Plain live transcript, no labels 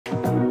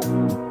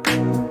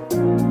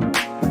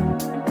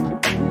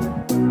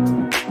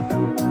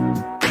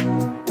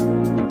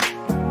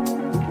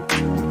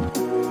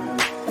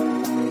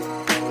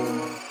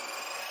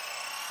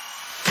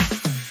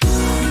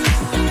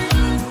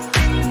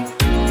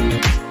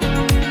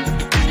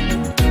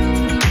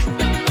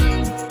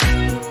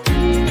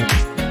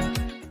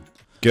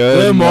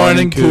Good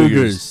morning,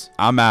 Cougars.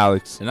 I'm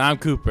Alex. And I'm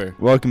Cooper.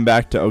 Welcome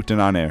back to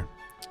Oakton on Air.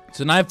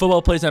 Tonight,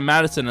 football plays at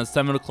Madison at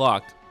 7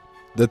 o'clock.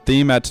 The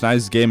theme at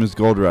tonight's game is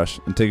Gold Rush,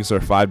 and tickets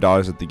are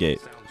 $5 at the gate.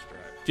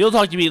 Field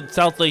Hockey beat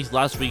South Lakes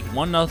last week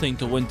 1-0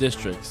 to win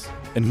districts.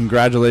 And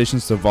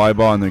congratulations to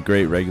volleyball on their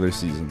great regular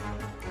season.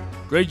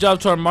 Great job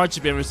to our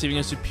marching band receiving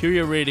a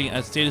superior rating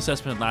at state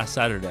assessment last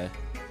Saturday.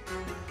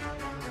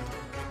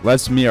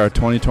 Let's meet our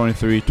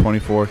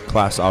 2023-24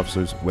 class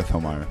officers with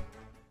Homira.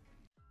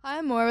 Hi,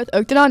 I'm Moore with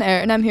Oakton on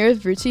Air, and I'm here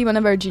with Ruchi, one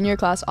of our junior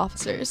class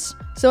officers.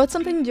 So what's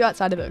something you do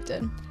outside of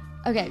Oakton?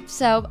 Okay,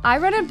 so I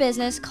run a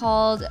business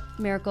called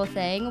Miracle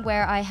Thing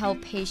where I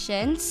help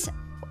patients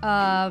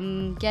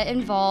get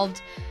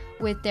involved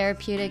with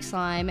therapeutic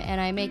slime,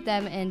 and I make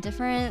them in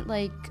different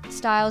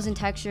styles and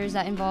textures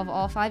that involve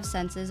all 5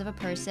 senses of a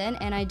person,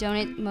 and I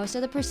donate most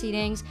of the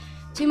proceedings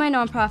to my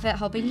nonprofit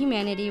Helping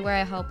Humanity, where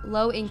I help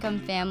low-income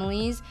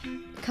families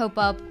cope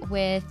up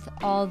with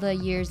all the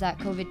years that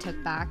COVID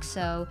took back.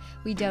 So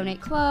we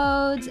donate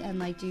clothes and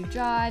do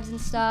drives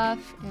and stuff,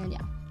 and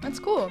yeah. That's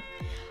cool.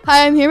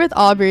 Hi, I'm here with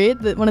Aubrey,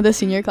 one of the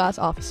senior class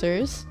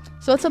officers.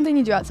 So what's something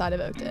you do outside of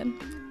Oakton?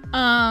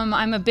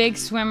 I'm a big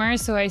swimmer,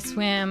 so I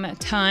swim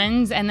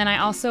tons, and then I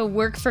also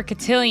work for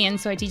Cotillion,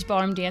 so I teach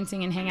ballroom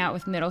dancing and hang out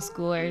with middle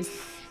schoolers.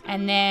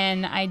 And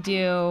then I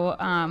do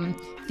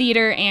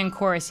theater and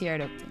chorus here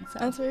at Oakton. So.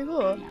 That's very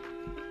cool. Yeah.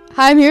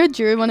 Hi, I'm here with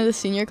Drew, one of the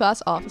senior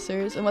class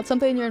officers, and what's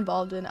something you're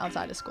involved in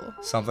outside of school?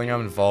 Something I'm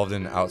involved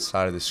in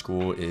outside of the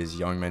school is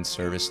Young Men's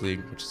Service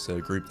League, which is a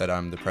group that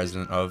I'm the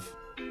president of,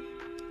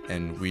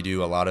 and we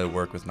do a lot of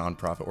work with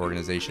nonprofit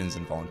organizations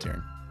and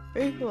volunteering.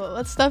 Very cool.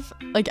 What stuff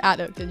at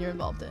Oakton you're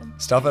involved in?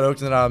 Stuff at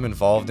Oakton that I'm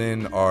involved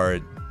in are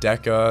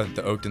DECA,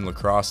 the Oakton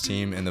lacrosse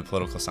team, and the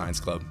political science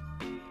club.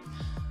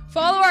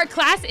 Follow our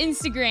class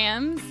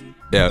Instagrams.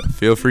 Yeah,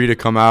 feel free to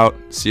come out,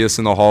 see us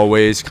in the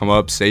hallways, come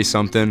up, say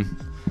something.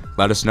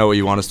 Let us know what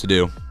you want us to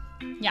do.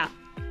 Yeah.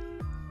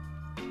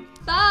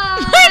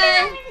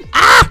 Bye!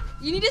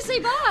 You need to say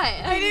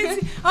bye.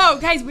 Oh,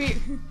 guys, wait.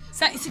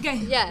 It's okay.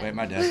 Yeah. Wait,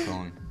 my dad's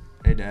calling.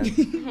 Hey, Dad.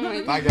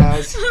 Bye,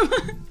 guys.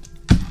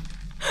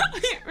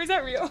 Was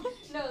that real?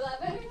 No,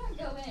 that better not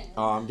go in.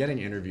 I'm getting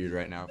interviewed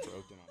right now for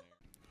Oakton on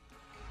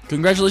Air.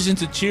 Congratulations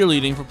to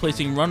cheerleading for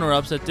placing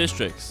runner-ups at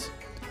districts.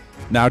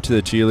 Now to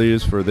the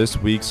cheerleaders for this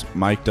week's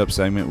mic'd up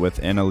segment with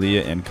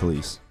Analia and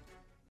Khalees.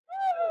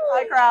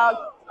 Hi, crowd.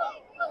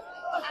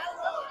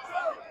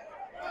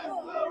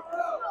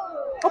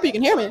 Hope you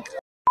can hear me.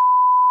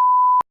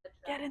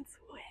 Get into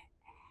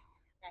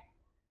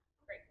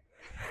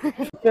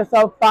it. You're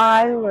so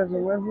fine.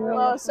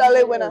 Oh,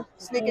 Sally winner.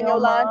 Sneak in your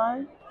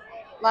line.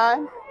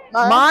 Mine?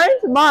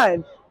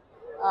 Mine.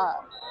 I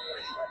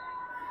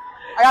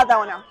got that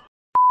one now.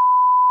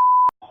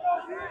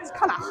 It's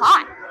kind of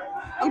hot.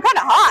 I'm kind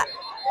of hot.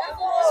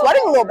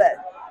 Sweating a little bit.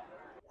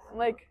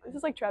 This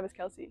is like Travis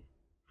Kelce.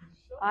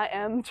 I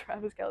am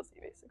Travis Kelce,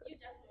 basically.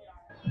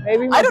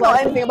 Maybe I don't know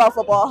anything about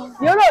football.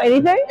 You don't know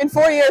anything? In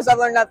 4 years, I've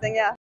learned nothing,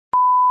 yeah.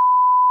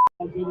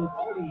 I'm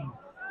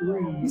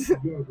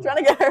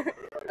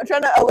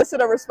trying to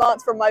elicit a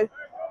response from my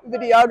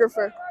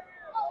videographer.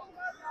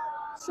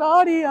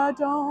 Shawty, I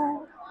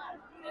don't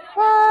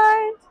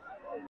mind.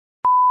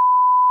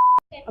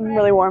 I'm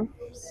really warm.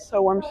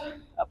 So warmed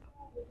up.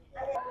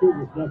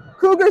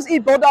 Cougars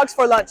eat bulldogs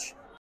for lunch.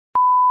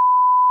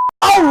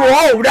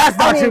 Oh, whoa, that's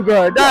not too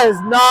good. That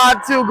is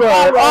not too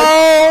good.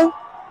 Oh,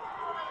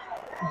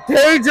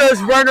 they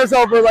just ran us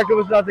over like it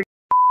was nothing.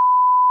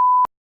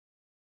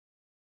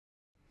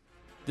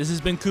 This has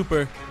been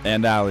Cooper.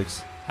 And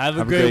Alex. Have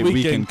a great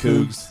weekend,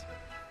 Cougs.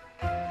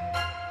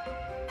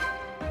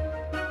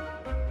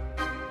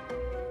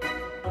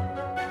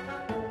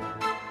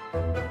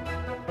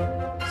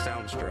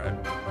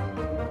 Soundstripe.